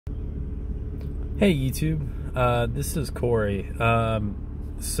Hey YouTube, this is Corey. Updates.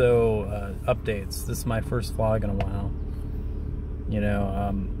 This is my first vlog in a while.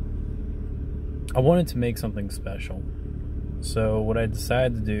 I wanted to make something special. So what I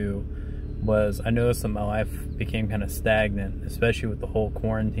decided to do was, I noticed that my life became kind of stagnant, especially with the whole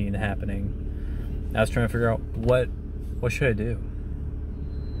quarantine happening. I was trying to figure out what should I do?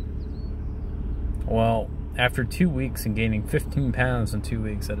 Well, after 2 weeks and gaining 15 pounds in 2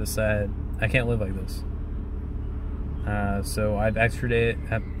 weeks, I decided I can't live like this. So I've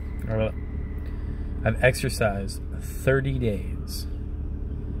exercised 30 days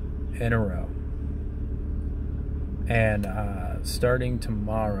in a row. And starting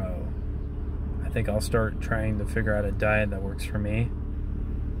tomorrow, I think I'll start trying to figure out a diet that works for me.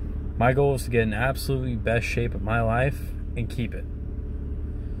 My goal is to get in absolutely best shape of my life and keep it.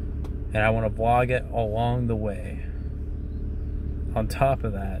 And I want to vlog it along the way. On top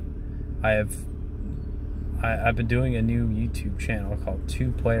of that, I've been doing a new YouTube channel called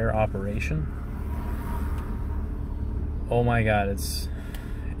Two Player Operation. Oh my god, it's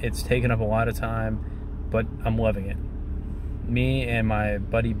taken up a lot of time, but I'm loving it. Me and my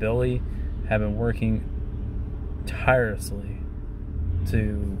buddy Billy have been working tirelessly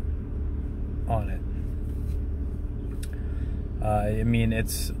on it. I mean,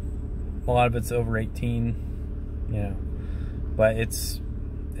 it's a lot of it's over 18, but it's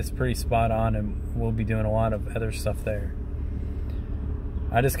pretty spot on, and we'll be doing a lot of other stuff there.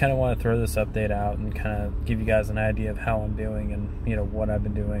 I just kind of want to throw this update out and kind of give you guys an idea of how I'm doing and what I've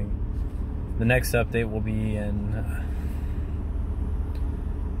been doing. The next update will be in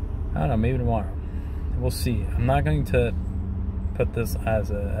I don't know, maybe tomorrow. We'll see. I'm not going to put this as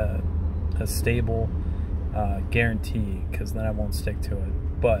a stable guarantee, because then I won't stick to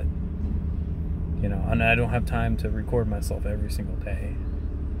it. But and I don't have time to record myself every single day.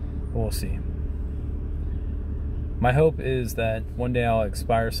 We'll see. My hope is that one day I'll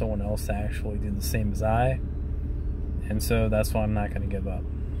inspire someone else to actually do the same as I, and so that's why I'm not going to give up.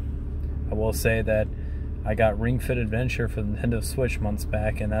 I will say that I got Ring Fit Adventure for the Nintendo Switch months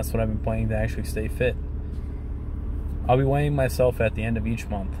back, and that's what I've been playing to actually stay fit. I'll be weighing myself at the end of each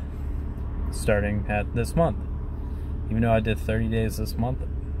month, starting at this month. Even though I did 30 days this month,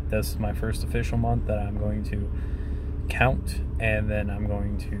 this is my first official month that I'm going to count, and then I'm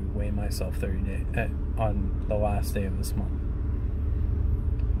going to weigh myself 30 days on the last day of this month.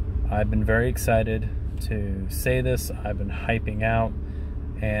 I've been very excited to say this. I've been hyping out,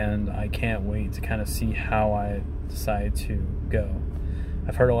 and I can't wait to kind of see how I decide to go.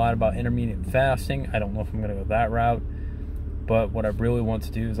 I've heard a lot about intermittent fasting. I don't know if I'm going to go that route, but what I really want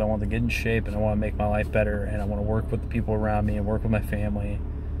to do is I want to get in shape, and I want to make my life better, and I want to work with the people around me and work with my family.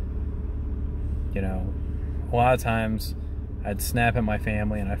 A lot of times I'd snap at my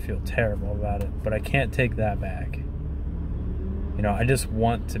family and I feel terrible about it, but I can't take that back. I just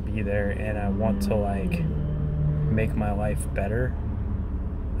want to be there, and I want to make my life better.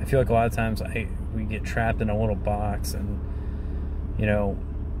 I feel like a lot of times we get trapped in a little box, and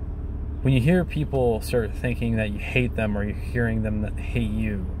when you hear people start thinking that you hate them, or you're hearing them that hate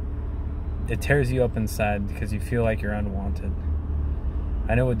you, it tears you up inside because you feel like you're unwanted.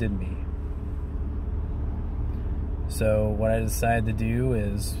 I know it did me. So what I decided to do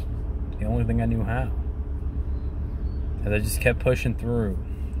is the only thing I knew how. And I just kept pushing through,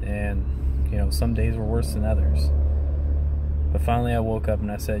 and some days were worse than others. But finally I woke up and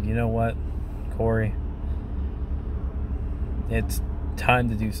I said, you know what, Corey, it's time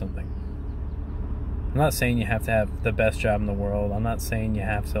to do something. I'm not saying you have to have the best job in the world. I'm not saying you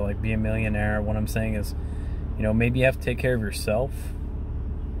have to be a millionaire. What I'm saying is, maybe you have to take care of yourself,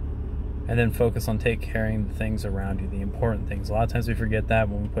 and then focus on taking care of the things around you, the important things. A lot of times we forget that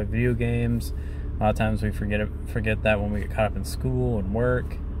when we play video games. A lot of times we forget that when we get caught up in school and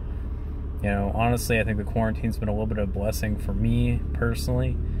work. Honestly, I think the quarantine's been a little bit of a blessing for me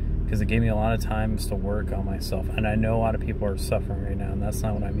personally, because it gave me a lot of times to work on myself. And I know a lot of people are suffering right now, and that's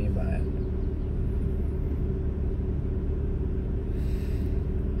not what I mean by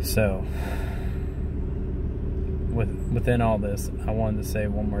it. So, within all this, I wanted to say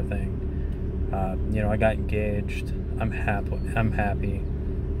one more thing. I got engaged. I'm happy,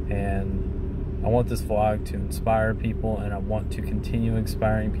 and I want this vlog to inspire people, and I want to continue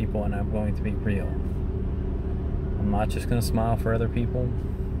inspiring people, and I'm going to be real. I'm not just going to smile for other people,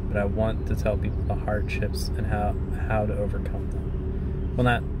 but I want to tell people the hardships and how to overcome them. Well,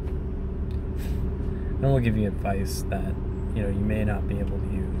 I don't want to give you advice that you may not be able to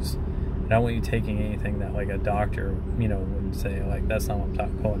use. I don't want you taking anything that a doctor would say. That's not what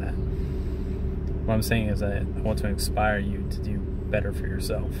I'm calling at. What I'm saying is that I want to inspire you to do better for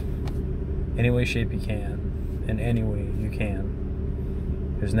yourself. any way, shape you can, in any way you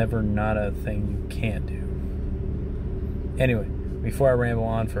can. There's never not a thing you can't do. Anyway, before I ramble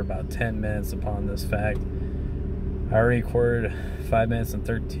on for about 10 minutes upon this fact, I already recorded 5 minutes and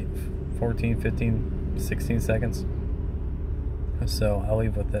 14, 15, 16 seconds. So I'll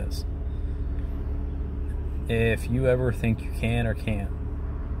leave with this. If you ever think you can or can't,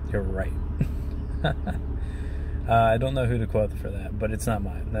 you're right. I don't know who to quote for that, but it's not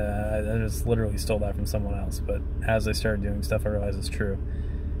mine. I just literally stole that from someone else. But as I started doing stuff, I realized it's true.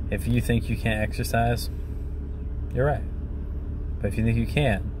 If you think you can't exercise, you're right. But if you think you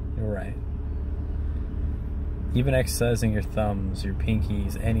can, you're right. Even exercising your thumbs, your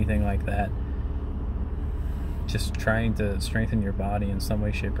pinkies, anything like that, just trying to strengthen your body in some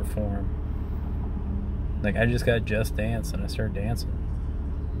way, shape, or form. Like, I just got Just Dance and I started dancing.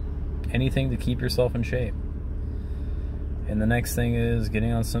 Anything to keep yourself in shape. And the next thing is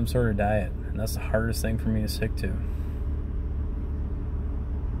getting on some sort of diet. And that's the hardest thing for me to stick to.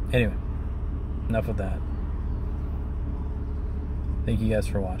 Anyway, enough with that. Thank you guys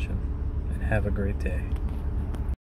for watching. And have a great day.